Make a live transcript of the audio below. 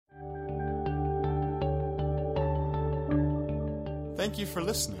Thank you for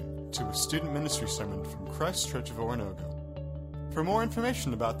listening to a student ministry sermon from Christ Church of Oronogo. For more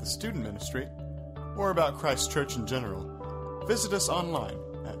information about the student ministry, or about Christ Church in general, visit us online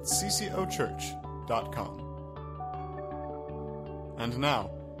at ccochurch.com. And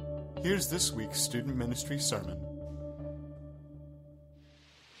now, here's this week's student ministry sermon.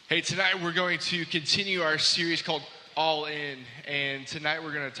 Hey, tonight we're going to continue our series called All In, and tonight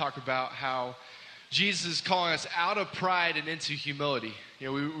we're going to talk about how Jesus is calling us out of pride and into humility. You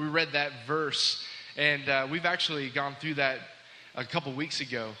know, we read that verse, and we've actually gone through that a couple weeks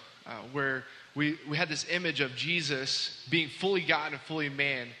ago, where we had this image of Jesus being fully God and fully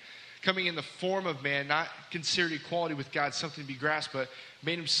man, coming in the form of man, not considered equality with God something to be grasped, but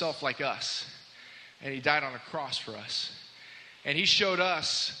made himself like us, and he died on a cross for us. And he showed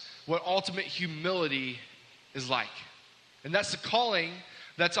us what ultimate humility is like. And that's the calling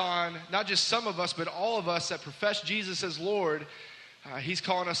that's on not just some of us, but all of us that profess Jesus as Lord. He's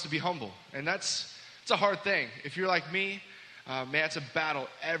calling us to be humble. And it's a hard thing. If you're like me, man, it's a battle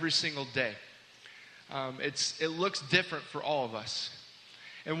every single day. It looks different for all of us.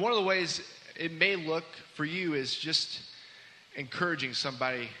 And one of the ways it may look for you is just encouraging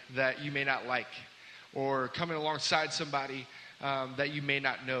somebody that you may not like, or coming alongside somebody that you may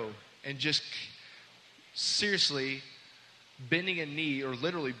not know, and just seriously bending a knee, or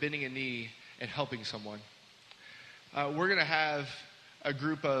literally bending a knee and helping someone. We're going to have a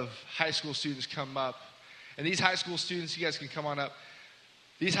group of high school students come up. And these high school students, you guys can come on up.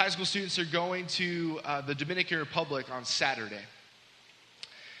 These high school students are going to the Dominican Republic on Saturday.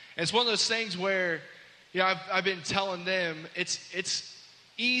 And it's one of those things where, you know, I've been telling them it's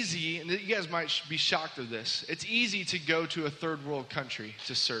easy, and you guys might be shocked of this. It's easy to go to a third world country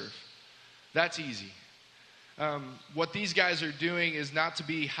to serve. That's easy. What these guys are doing is not to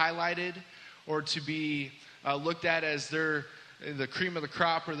be highlighted or to be looked at as they're the cream of the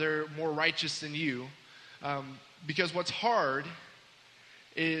crop, or they're more righteous than you. Because what's hard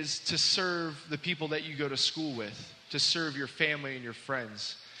is to serve the people that you go to school with, to serve your family and your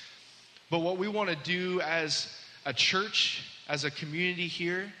friends. But what we want to do as a church, as a community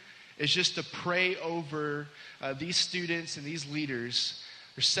here, is just to pray over these students and these leaders.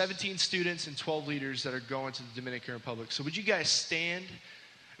 There's 17 students and 12 leaders that are going to the Dominican Republic. So would you guys stand?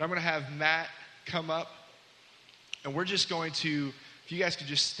 And I'm going to have Matt come up. And we're just going to, if you guys could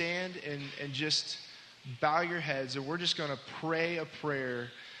just stand and just bow your heads. And we're just going to pray a prayer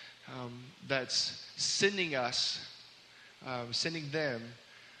that's sending us, sending them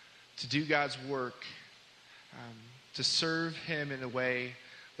to do God's work, to serve him in a way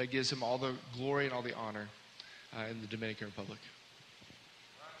that gives him all the glory and all the honor in the Dominican Republic.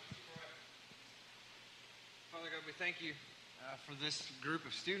 Father God, we thank you for this group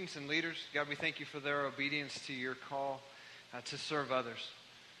of students and leaders. God, we thank you for their obedience to your call to serve others.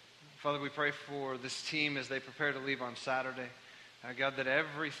 Father, we pray for this team as they prepare to leave on Saturday. God, that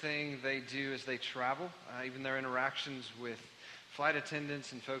everything they do as they travel, even their interactions with flight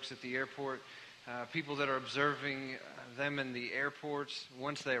attendants and folks at the airport, people that are observing them in the airports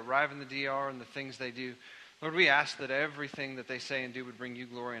once they arrive in the DR, and the things they do, Lord, we ask that everything that they say and do would bring you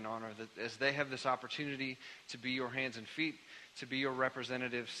glory and honor, that as they have this opportunity to be your hands and feet, to be your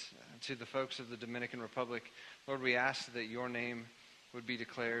representatives to the folks of the Dominican Republic, Lord, we ask that your name would be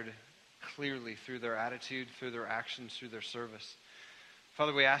declared clearly through their attitude, through their actions, through their service.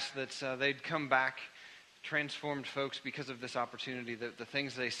 Father, we ask that they'd come back transformed folks because of this opportunity, that the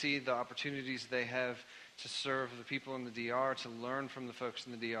things they see, the opportunities they have to serve the people in the DR, to learn from the folks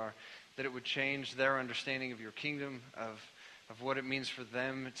in the DR, that it would change their understanding of your kingdom, of what it means for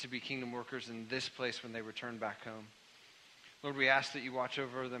them to be kingdom workers in this place when they return back home. Lord, we ask that you watch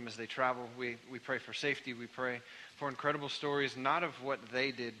over them as they travel. We pray for safety. We pray for incredible stories, not of what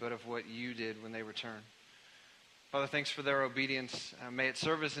they did, but of what you did when they return. Father, thanks for their obedience. May it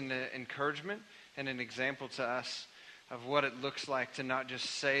serve as an encouragement and an example to us of what it looks like to not just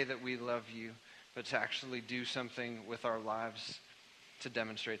say that we love you, but to actually do something with our lives to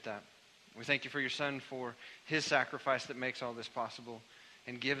demonstrate that. We thank you for your Son, for his sacrifice that makes all this possible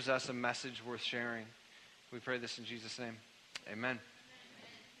and gives us a message worth sharing. We pray this in Jesus' name. Amen.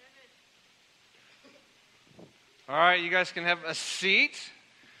 All right, you guys can have a seat.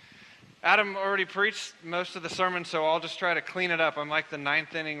 Adam already preached most of the sermon, so I'll just try to clean it up. I'm like the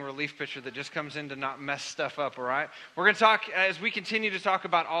ninth inning relief pitcher that just comes in to not mess stuff up, all right? We're going to talk, as we continue to talk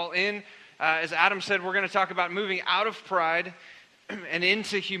about All In, as Adam said, we're going to talk about moving out of pride and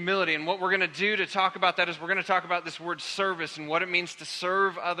into humility. And what we're going to do to talk about that is we're going to talk about this word service and what it means to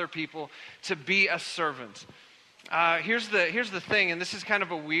serve other people, to be a servant. Here's the thing, and this is kind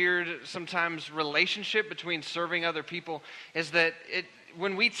of a weird sometimes relationship between serving other people, is that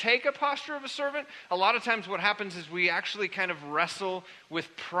when we take a posture of a servant, a lot of times what happens is we actually kind of wrestle with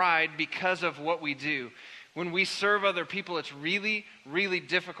pride because of what we do. When we serve other people, it's really, really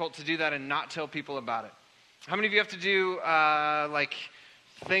difficult to do that and not tell people about it. How many of you have to do like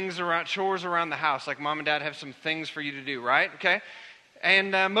chores around the house? Like mom and dad have some things for you to do, right? Okay.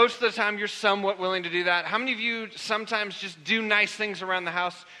 And most of the time you're somewhat willing to do that. How many of you sometimes just do nice things around the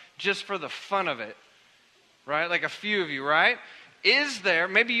house just for the fun of it? Right? Like a few of you, right? Is there,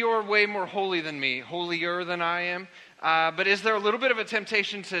 maybe you're way more holy than me, holier than I am, but is there a little bit of a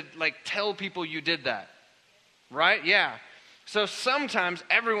temptation to like tell people you did that? Right? Yeah. So sometimes,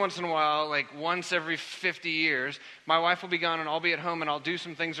 every once in a while, like once every 50 years, my wife will be gone and I'll be at home and I'll do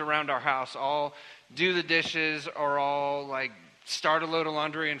some things around our house. I'll do the dishes or I'll like start a load of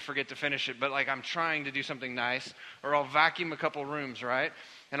laundry and forget to finish it. But like I'm trying to do something nice, or I'll vacuum a couple rooms, right?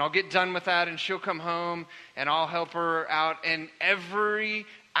 And I'll get done with that and she'll come home and I'll help her out. And every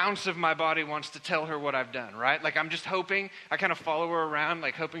ounce of my body wants to tell her what I've done, right? Like I'm just hoping, I kind of follow her around,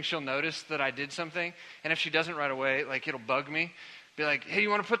 like hoping she'll notice that I did something. And if she doesn't right away, like it'll bug me. Be like, hey, you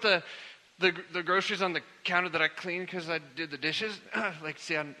want to put the groceries on the counter that I cleaned because I did the dishes? Like,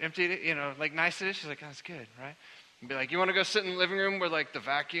 see, I emptied it, like nice it is. She's like, oh, that's good, right? And be like, you want to go sit in the living room where like the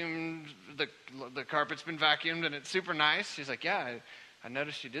carpet's been vacuumed and it's super nice? She's like, yeah, I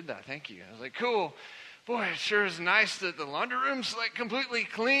noticed you did that. Thank you. I was like, cool. Boy, it sure is nice that the laundry room's like completely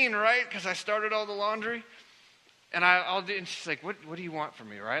clean, right? Because I started all the laundry. And I'll do, and she's like, what do you want from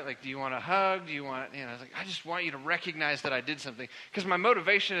me, right? Like, do you want a hug? Do you want, I was like, I just want you to recognize that I did something. Because my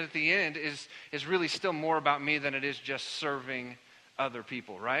motivation at the end is really still more about me than it is just serving other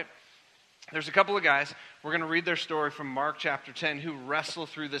people, right? There's a couple of guys, we're going to read their story from Mark chapter 10, who wrestle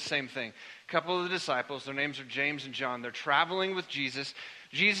through the same thing. A couple of the disciples, their names are James and John. They're traveling with Jesus.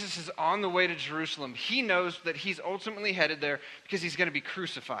 Jesus is on the way to Jerusalem. He knows that he's ultimately headed there because he's going to be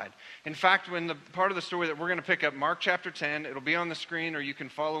crucified. In fact, when the part of the story that we're going to pick up, Mark chapter 10, it'll be on the screen or you can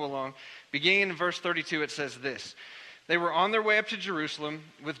follow along. Beginning in verse 32, it says this. They were on their way up to Jerusalem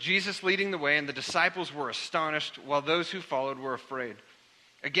with Jesus leading the way, and the disciples were astonished while those who followed were afraid.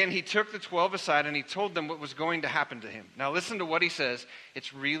 Again, he took the 12 aside and he told them what was going to happen to him. Now listen to what he says.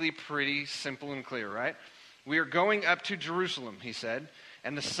 It's really pretty simple and clear, right? We are going up to Jerusalem, he said,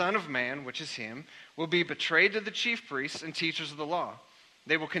 and the Son of Man, which is him, will be betrayed to the chief priests and teachers of the law.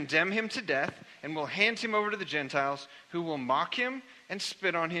 They will condemn him to death and will hand him over to the Gentiles, who will mock him and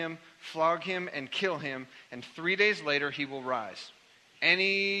spit on him, flog him and kill him, and 3 days later he will rise.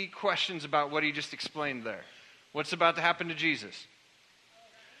 Any questions about what he just explained there? What's about to happen to Jesus?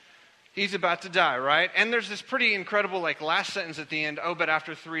 He's about to die, right? And there's this pretty incredible last sentence at the end, oh, but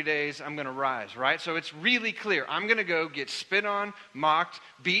after 3 days, I'm going to rise, right? So it's really clear. I'm going to go get spit on, mocked,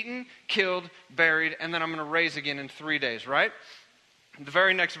 beaten, killed, buried, and then I'm going to raise again in 3 days, right? The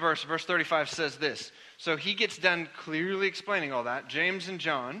very next verse, verse 35, says this. So he gets done clearly explaining all that. James and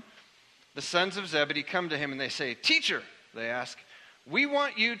John, the sons of Zebedee, come to him and they say, Teacher, they ask, we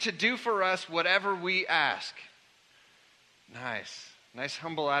want you to do for us whatever we ask. Nice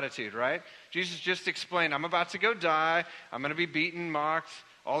humble attitude, right? Jesus just explained, I'm about to go die. I'm going to be beaten, mocked,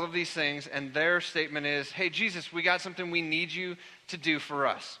 all of these things. And their statement is, hey, Jesus, we got something we need you to do for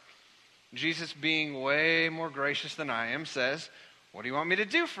us. Jesus, being way more gracious than I am, says, what do you want me to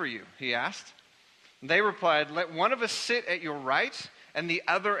do for you? He asked. They replied, let one of us sit at your right and the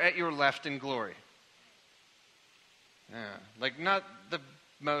other at your left in glory. Yeah, not the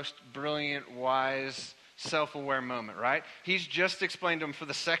most brilliant, wise, self-aware moment, right? He's just explained to him for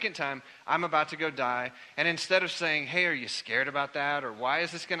the second time, I'm about to go die. And instead of saying, hey, are you scared about that? Or why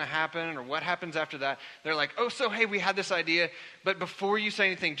is this going to happen? Or what happens after that? They're like, oh, so hey, we had this idea. But before you say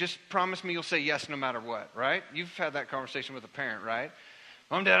anything, just promise me you'll say yes no matter what, right? You've had that conversation with a parent, right?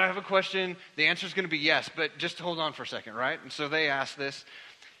 Mom, Dad, I have a question. The answer is going to be yes, but just hold on for a second, right? And so they ask this.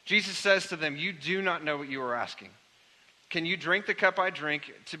 Jesus says to them, you do not know what you are asking. Can you drink the cup I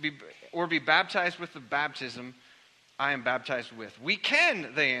drink or be baptized with the baptism I am baptized with? We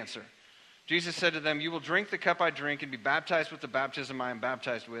can, they answer. Jesus said to them, you will drink the cup I drink and be baptized with the baptism I am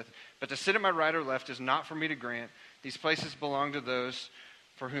baptized with. But to sit at my right or left is not for me to grant. These places belong to those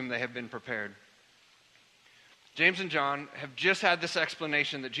for whom they have been prepared. James and John have just had this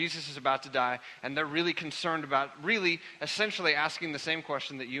explanation that Jesus is about to die, and they're really concerned about essentially asking the same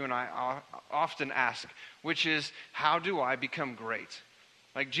question that you and I often ask, which is, how do I become great?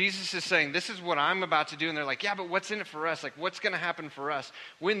 Like Jesus is saying, this is what I'm about to do. And they're like, yeah, but what's in it for us? Like, what's going to happen for us?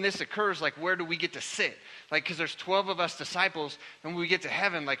 When this occurs, like, where do we get to sit? Like, because there's 12 of us disciples, and when we get to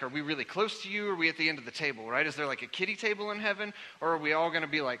heaven, like, are we really close to you, or are we at the end of the table, right? Is there like a kiddie table in heaven, or are we all going to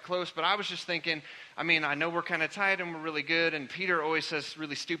be like close? But I was just thinking, I mean, I know we're kind of tight and we're really good, and Peter always says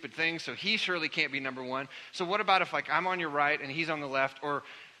really stupid things, so he surely can't be number one. So what about if, like, I'm on your right and he's on the left, or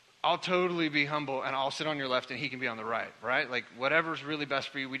I'll totally be humble and I'll sit on your left and he can be on the right? Like, whatever's really best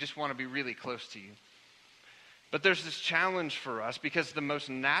for you, we just want to be really close to you. But there's this challenge for us because the most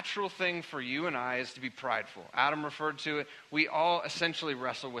natural thing for you and I is to be prideful. Adam referred to it. We all essentially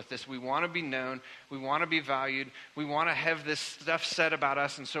wrestle with this. We want to be known. We want to be valued. We want to have this stuff said about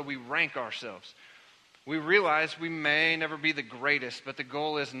us, and so we rank ourselves. We realize we may never be the greatest, but the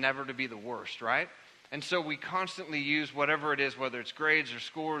goal is never to be the worst, right? And so we constantly use whatever it is, whether it's grades or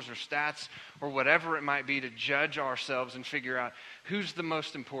scores or stats or whatever it might be, to judge ourselves and figure out who's the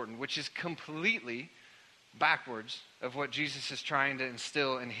most important, which is completely backwards of what Jesus is trying to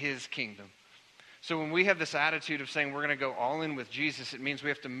instill in his kingdom. So when we have this attitude of saying we're going to go all in with Jesus, it means we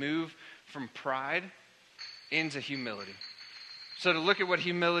have to move from pride into humility. So to look at what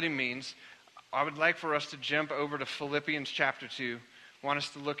humility means, I would like for us to jump over to Philippians chapter 2. I want us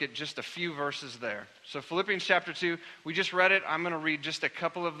to look at just a few verses there. So Philippians chapter 2, we just read it. I'm going to read just a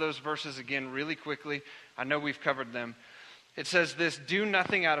couple of those verses again really quickly. I know we've covered them. It says this: do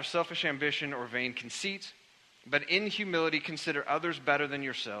nothing out of selfish ambition or vain conceit, but in humility consider others better than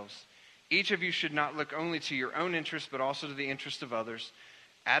yourselves. Each of you should not look only to your own interest, but also to the interest of others.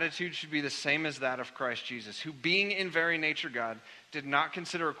 Attitude should be the same as that of Christ Jesus, who being in very nature God, did not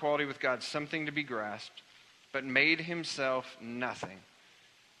consider equality with God something to be grasped, but made himself nothing,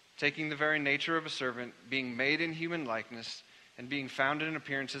 taking the very nature of a servant, being made in human likeness, and being found in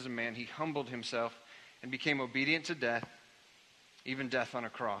appearance as a man, he humbled himself and became obedient to death, even death on a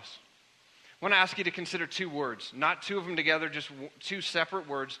cross. I want to ask you to consider two words, not two of them together, just two separate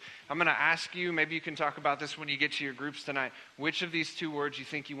words. I'm going to ask you, maybe you can talk about this when you get to your groups tonight, which of these two words you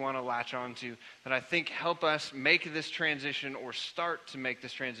think you want to latch on to that I think help us make this transition or start to make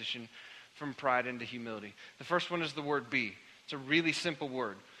this transition from pride into humility. The first one is the word be. It's a really simple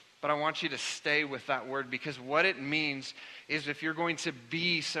word, but I want you to stay with that word, because what it means is if you're going to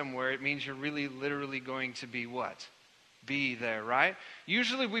be somewhere, it means you're really literally going to be what? Be there, right?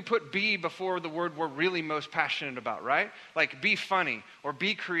 Usually we put be before the word we're really most passionate about, right? Like be funny, or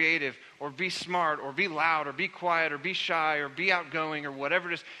be creative, or be smart, or be loud, or be quiet, or be shy, or be outgoing, or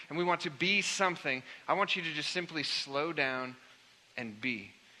whatever it is, and we want to be something. I want you to just simply slow down and be.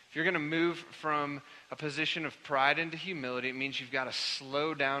 If you're going to move from a position of pride into humility, it means you've got to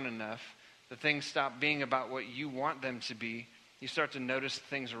slow down enough that things stop being about what you want them to be. You start to notice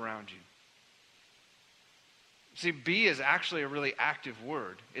things around you. See, be is actually a really active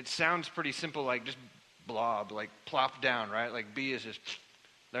word. It sounds pretty simple, like just blob, like plop down, right? Like be is just,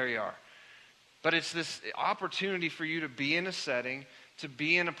 there you are. But it's this opportunity for you to be in a setting, to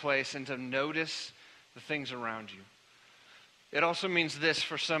be in a place, and to notice the things around you. It also means this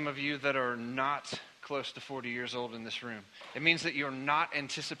for some of you that are not close to 40 years old in this room. It means that you're not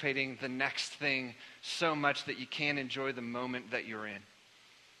anticipating the next thing so much that you can't enjoy the moment that you're in.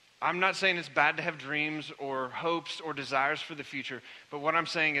 I'm not saying it's bad to have dreams or hopes or desires for the future, but what I'm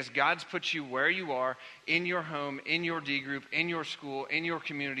saying is God's put you where you are, in your home, in your D group, in your school, in your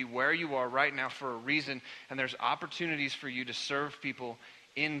community, where you are right now for a reason, and there's opportunities for you to serve people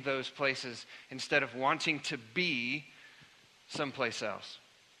in those places instead of wanting to be someplace else.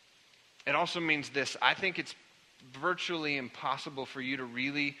 It also means this: I think it's virtually impossible for you to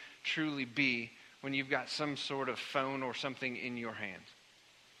really, truly be when you've got some sort of phone or something in your hand.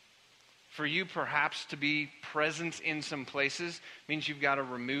 For you perhaps to be present in some places means you've got to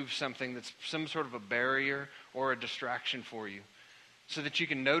remove something that's some sort of a barrier or a distraction for you so that you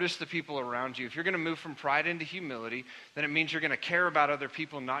can notice the people around you. If you're going to move from pride into humility, then it means you're going to care about other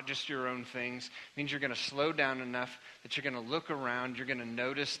people, not just your own things. It means you're going to slow down enough that you're going to look around. You're going to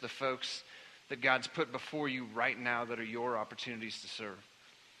notice the folks that God's put before you right now that are your opportunities to serve.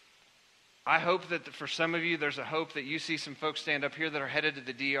 I hope that for some of you, there's a hope that you see some folks stand up here that are headed to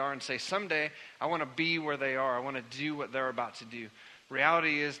the DR and say, someday I want to be where they are. I want to do what they're about to do.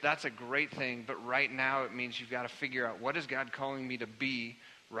 Reality is that's a great thing, but right now it means you've got to figure out, what is God calling me to be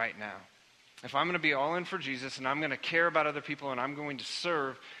right now? If I'm going to be all in for Jesus and I'm going to care about other people and I'm going to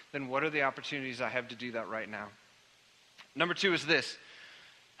serve, then what are the opportunities I have to do that right now? Number 2 is this: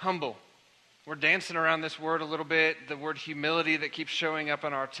 humble. We're dancing around this word a little bit, the word humility that keeps showing up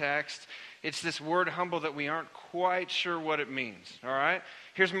in our text. It's this word humble that we aren't quite sure what it means, all right?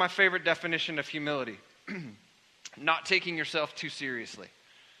 Here's my favorite definition of humility. Not taking yourself too seriously.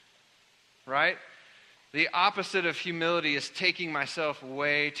 right? The opposite of humility is taking myself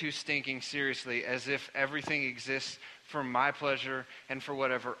way too stinking seriously, as if everything exists for my pleasure and for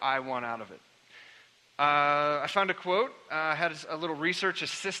whatever I want out of it. I found a quote. I had a little research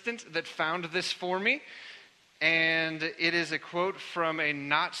assistant that found this for me. And it is a quote from a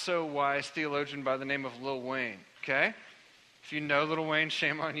not-so-wise theologian by the name of Lil Wayne, okay? If you know Lil Wayne,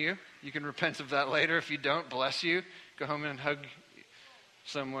 shame on you. You can repent of that later. If you don't, bless you. Go home and hug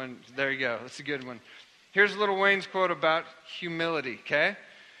someone. There you go. That's a good one. Here's Lil Wayne's quote about humility, okay?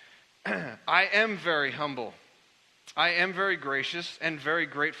 I am very humble. I am very gracious and very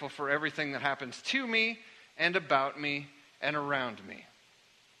grateful for everything that happens to me and about me and around me.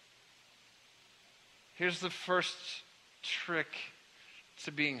 Here's the first trick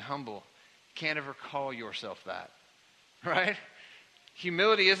to being humble. Can't ever call yourself that, right?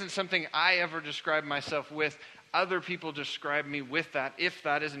 Humility isn't something I ever describe myself with. Other people describe me with that, if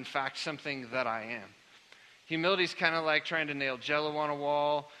that is in fact something that I am. Humility is kind of like trying to nail Jell-O on a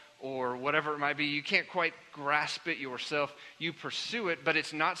wall or whatever it might be. You can't quite grasp it yourself. You pursue it, but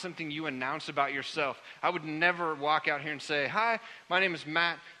it's not something you announce about yourself. I would never walk out here and say, hi, my name is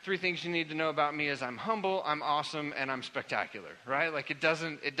Matt. 3 things you need to know about me is I'm humble, I'm awesome, and I'm spectacular, right? Like it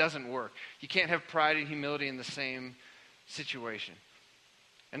doesn't work. You can't have pride and humility in the same situation.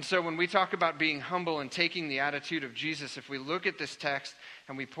 And so when we talk about being humble and taking the attitude of Jesus, if we look at this text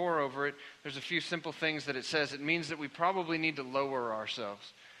and we pore over it, there's a few simple things that it says. It means that we probably need to lower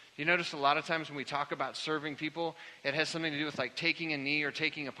ourselves. You notice a lot of times when we talk about serving people, it has something to do with like taking a knee or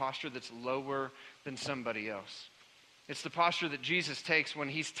taking a posture that's lower than somebody else. It's the posture that Jesus takes when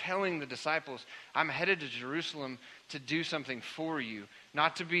he's telling the disciples, I'm headed to Jerusalem to do something for you,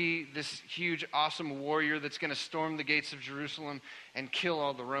 not to be this huge, awesome warrior that's going to storm the gates of Jerusalem and kill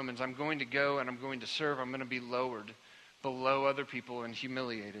all the Romans. I'm going to go and I'm going to serve. I'm going to be lowered below other people and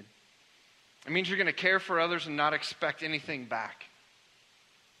humiliated. It means you're going to care for others and not expect anything back.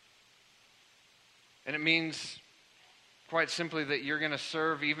 And it means, quite simply, that you're going to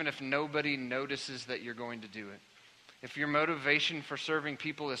serve even if nobody notices that you're going to do it. If your motivation for serving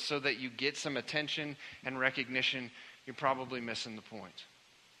people is so that you get some attention and recognition, you're probably missing the point.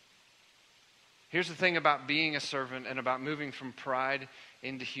 Here's the thing about being a servant and about moving from pride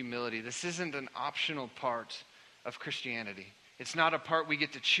into humility. This isn't an optional part of Christianity. It's not a part we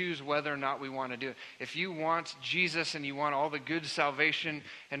get to choose whether or not we want to do it. If you want Jesus and you want all the good salvation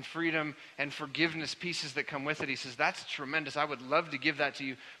and freedom and forgiveness pieces that come with it, he says, that's tremendous. I would love to give that to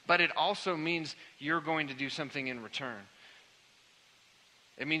you. But it also means you're going to do something in return.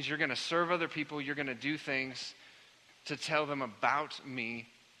 It means you're going to serve other people. You're going to do things to tell them about me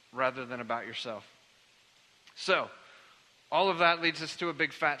rather than about yourself. So, all of that leads us to a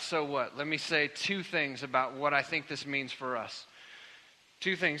big fat so what? Let me say 2 things about what I think this means for us.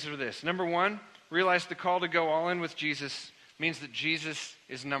 2 things are this. Number 1, realize the call to go all in with Jesus means that Jesus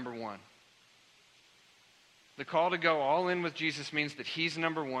is number 1. The call to go all in with Jesus means that he's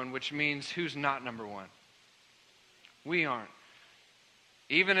number 1, which means who's not number 1? We aren't.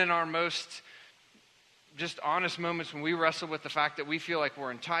 Even in our most just honest moments when we wrestle with the fact that we feel like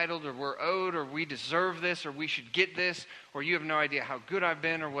we're entitled or we're owed or we deserve this or we should get this or you have no idea how good I've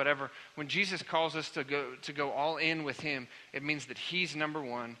been or whatever, when Jesus calls us to go all in with him, it means that he's number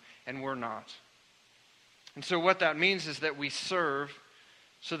 1 and we're not. And so what that means is that we serve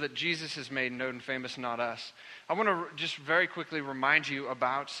so that Jesus is made known and famous, not us. I want to just very quickly remind you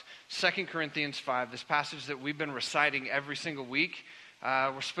about 2 Corinthians 5, this passage that we've been reciting every single week.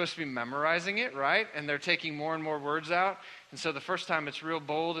 We're supposed to be memorizing it, right? And they're taking more and more words out. And so the first time it's real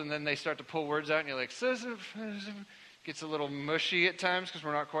bold, and then they start to pull words out, and you're like, gets a little mushy at times because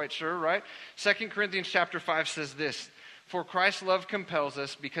we're not quite sure, right? 2 Corinthians chapter 5 says this, for Christ's love compels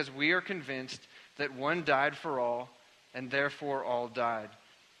us because we are convinced that one died for all, and therefore all died.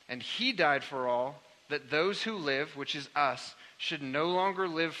 And he died for all, that those who live, which is us, should no longer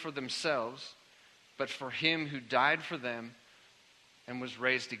live for themselves, but for him who died for them and was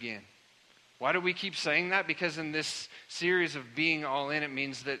raised again. Why do we keep saying that? Because in this series of being all in, it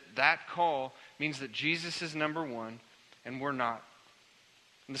means that call means that Jesus is number 1 and we're not.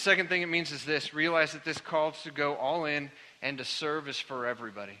 And the second thing it means is this, realize that this call to go all in and to serve is for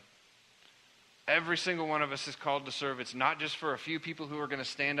everybody. Every single one of us is called to serve. It's not just for a few people who are going to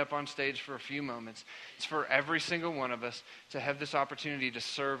stand up on stage for a few moments. It's for every single one of us to have this opportunity to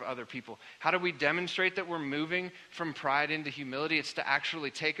serve other people. How do we demonstrate that we're moving from pride into humility? It's to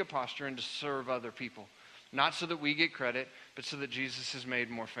actually take a posture and to serve other people. Not so that we get credit, but so that Jesus is made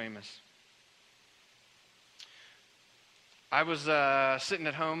more famous. I was sitting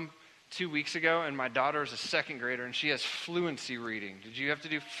at home 2 weeks ago, and my daughter is a second grader, and she has fluency reading. Did you have to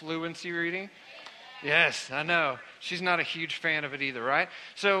do fluency reading? Yes, I know. She's not a huge fan of it either, right?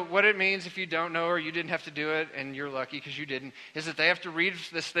 So what it means, if you don't know or you didn't have to do it, and you're lucky because you didn't, is that they have to read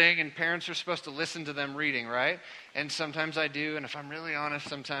this thing, and parents are supposed to listen to them reading, right? And sometimes I do, and if I'm really honest,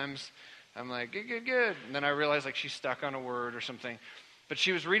 sometimes I'm like, good. And then I realize like she's stuck on a word or something. But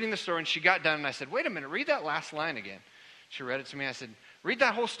she was reading the story, and she got done, and I said, wait a minute, read that last line again. She read it to me. I said, read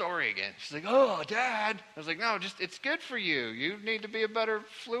that whole story again. She's like, oh, Dad. I was like, no, it's good for you. You need to be a better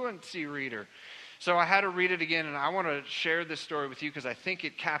fluency reader. So I had to read it again, and I want to share this story with you because I think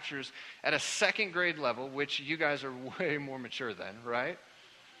it captures at a second grade level, which you guys are way more mature than, right?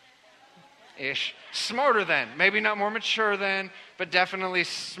 Ish. Smarter than. Maybe not more mature than, but definitely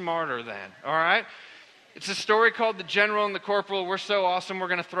smarter than. All right? It's a story called The General and the Corporal. We're so awesome, we're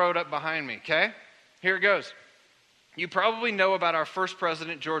going to throw it up behind me, okay? Here it goes. You probably know about our first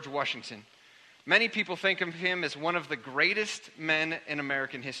president, George Washington. Many people think of him as one of the greatest men in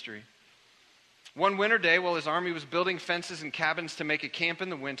American history. One winter day, while his army was building fences and cabins to make a camp in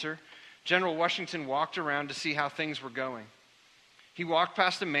the winter, General Washington walked around to see how things were going. He walked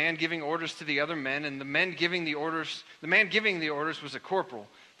past a man giving orders to the other men, and the man giving the orders was a corporal,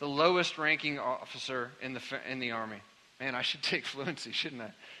 the lowest ranking officer in the army. Man, I should take fluency, shouldn't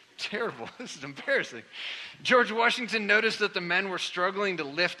I? Terrible. This is embarrassing. George Washington noticed that the men were struggling to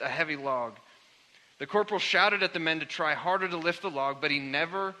lift a heavy log. The corporal shouted at the men to try harder to lift the log, but he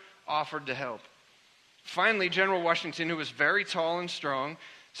never offered to help. Finally, General Washington, who was very tall and strong,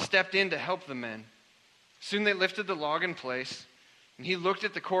 stepped in to help the men. Soon they lifted the log in place, and he looked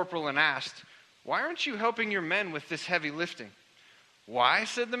at the corporal and asked, why aren't you helping your men with this heavy lifting? Why,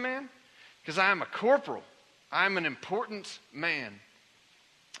 said the man. Because I am a corporal. I am an important man.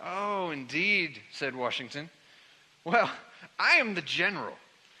 Oh, indeed, said Washington. Well, I am the general,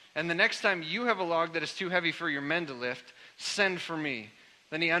 and the next time you have a log that is too heavy for your men to lift, send for me.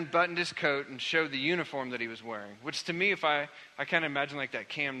 Then he unbuttoned his coat and showed the uniform that he was wearing, which to me, if I kind of imagine like that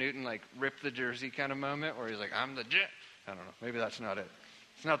Cam Newton, like rip the jersey kind of moment, where he's like, I'm the I don't know, maybe that's not it.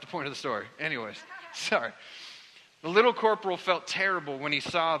 It's not the point of the story. Anyways, sorry. The little corporal felt terrible when he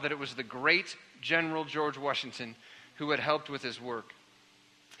saw that it was the great General George Washington who had helped with his work.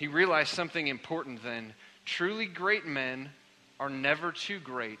 He realized something important then. Truly great men are never too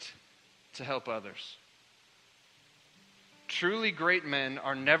great to help others. Truly great men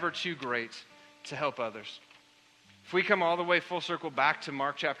are never too great to help others. If we come all the way full circle back to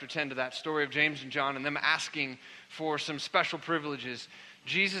Mark chapter 10, to that story of James and John and them asking for some special privileges,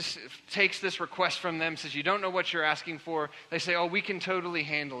 Jesus takes this request from them, says, you don't know what you're asking for. They say, oh, we can totally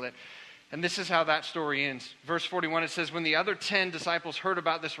handle it. And this is how that story ends. Verse 41, it says, when the other 10 disciples heard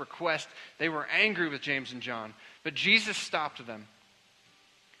about this request, they were angry with James and John. But Jesus stopped them.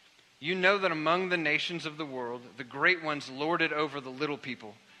 You know that among the nations of the world, the great ones lord it over the little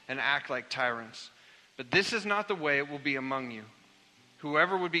people and act like tyrants. But this is not the way it will be among you.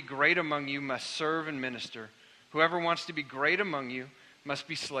 Whoever would be great among you must serve and minister. Whoever wants to be great among you must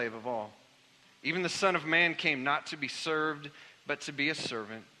be slave of all. Even the Son of Man came not to be served, but to be a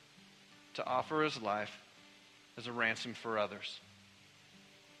servant, to offer his life as a ransom for others.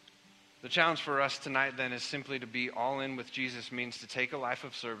 The challenge for us tonight then is simply to be all in with Jesus. Means to take a life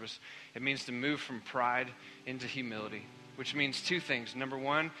of service. It means to move from pride into humility, which means two things. Number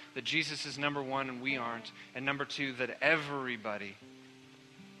one, that Jesus is number one and we aren't. And number two, that everybody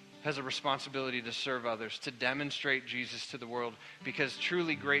has a responsibility to serve others, to demonstrate Jesus to the world, because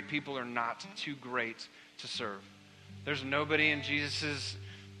truly great people are not too great to serve. There's nobody in Jesus'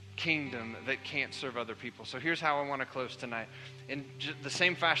 kingdom that can't serve other people. So here's how I want to close tonight. In the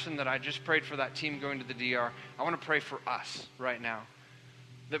same fashion that I just prayed for that team going to the DR, I want to pray for us right now.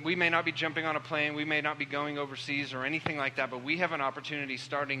 That we may not be jumping on a plane, we may not be going overseas or anything like that, but we have an opportunity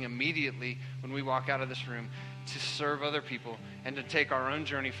starting immediately when we walk out of this room to serve other people and to take our own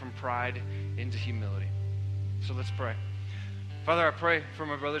journey from pride into humility. So let's pray. Father, I pray for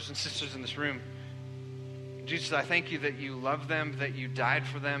my brothers and sisters in this room. Jesus, I thank you that you love them, that you died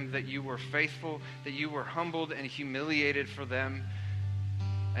for them, that you were faithful, that you were humbled and humiliated for them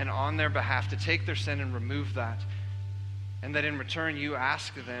and on their behalf to take their sin and remove that. And that in return you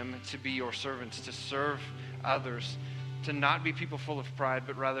ask them to be your servants, to serve others, to not be people full of pride,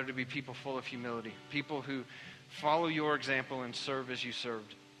 but rather to be people full of humility, people who follow your example and serve as you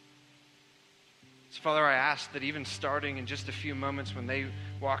served. So, Father, I ask that even starting in just a few moments when they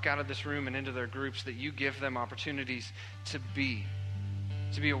walk out of this room and into their groups, that you give them opportunities to be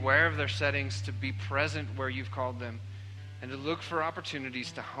aware of their settings, to be present where you've called them, and to look for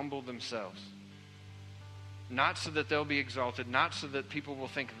opportunities to humble themselves. not so that they'll be exalted, not so that people will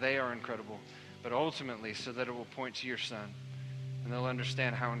think they are incredible, but ultimately so that it will point to your Son, and they'll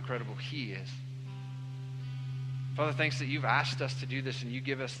understand how incredible he is. Father, thanks that you've asked us to do this, and you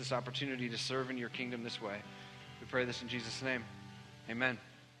give us this opportunity to serve in your kingdom this way. We pray this in Jesus' name. Amen.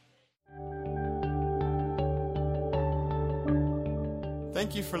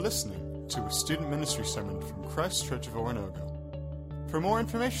 Thank you for listening to a student ministry sermon from Christ Church of Oronogo. For more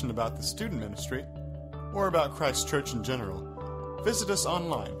information about the student ministry, or about Christ Church in general, visit us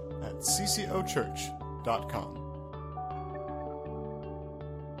online at ccochurch.com.